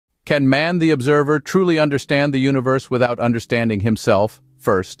Can man, the observer, truly understand the universe without understanding himself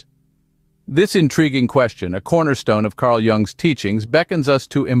first? This intriguing question, a cornerstone of Carl Jung's teachings, beckons us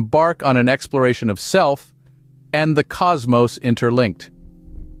to embark on an exploration of self and the cosmos interlinked.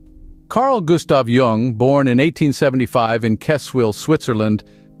 Carl Gustav Jung, born in 1875 in Kesswil, Switzerland,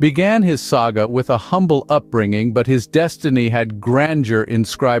 began his saga with a humble upbringing, but his destiny had grandeur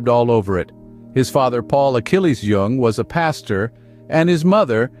inscribed all over it. His father, Paul Achilles Jung, was a pastor, and his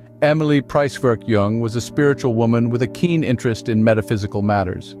mother, Emilie Preiswerk Jung, was a spiritual woman with a keen interest in metaphysical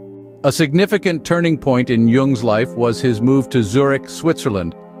matters. A significant turning point in Jung's life was his move to Zurich,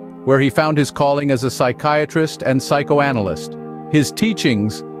 Switzerland, where he found his calling as a psychiatrist and psychoanalyst. His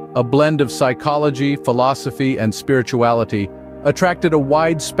teachings, a blend of psychology, philosophy, and spirituality, attracted a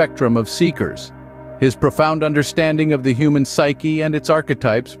wide spectrum of seekers. His profound understanding of the human psyche and its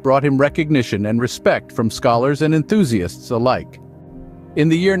archetypes brought him recognition and respect from scholars and enthusiasts alike. In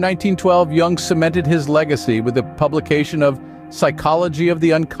the year 1912, Jung cemented his legacy with the publication of Psychology of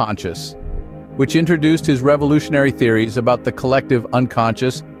the Unconscious, which introduced his revolutionary theories about the collective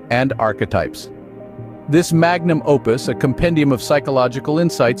unconscious and archetypes. This magnum opus, a compendium of psychological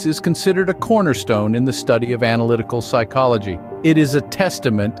insights, is considered a cornerstone in the study of analytical psychology. It is a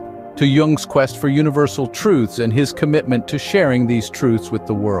testament to Jung's quest for universal truths and his commitment to sharing these truths with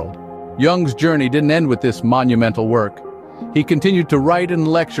the world. Jung's journey didn't end with this monumental work. He continued to write and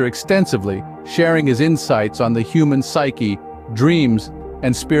lecture extensively, sharing his insights on the human psyche, dreams,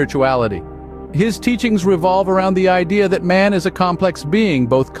 and spirituality. His teachings revolve around the idea that man is a complex being,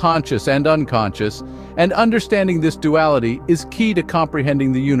 both conscious and unconscious, and understanding this duality is key to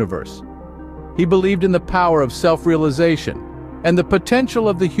comprehending the universe. He believed in the power of self-realization and the potential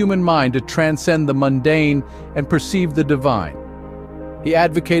of the human mind to transcend the mundane and perceive the divine. He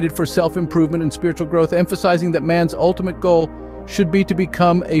advocated for self-improvement and spiritual growth, emphasizing that man's ultimate goal should be to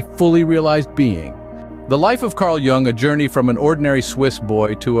become a fully realized being. The life of Carl Jung, a journey from an ordinary Swiss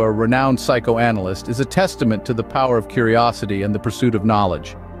boy to a renowned psychoanalyst, is a testament to the power of curiosity and the pursuit of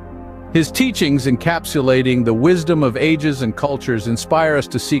knowledge. His teachings, encapsulating the wisdom of ages and cultures, inspire us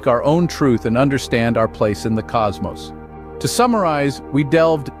to seek our own truth and understand our place in the cosmos. To summarize, we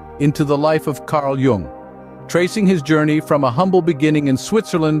delved into the life of Carl Jung, tracing his journey from a humble beginning in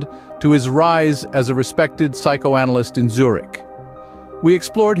Switzerland to his rise as a respected psychoanalyst in Zurich. We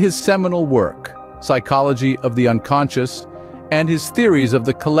explored his seminal work, Psychology of the Unconscious, and his theories of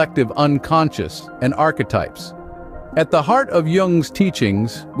the collective unconscious and archetypes. At the heart of Jung's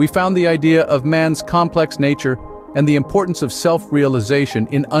teachings, we found the idea of man's complex nature and the importance of self-realization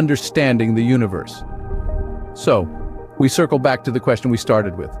in understanding the universe. So, we circle back to the question we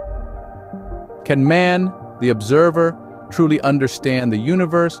started with. Can man, the observer, truly understand the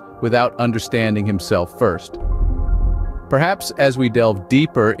universe without understanding himself first? Perhaps as we delve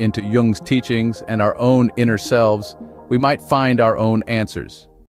deeper into Jung's teachings and our own inner selves, we might find our own answers.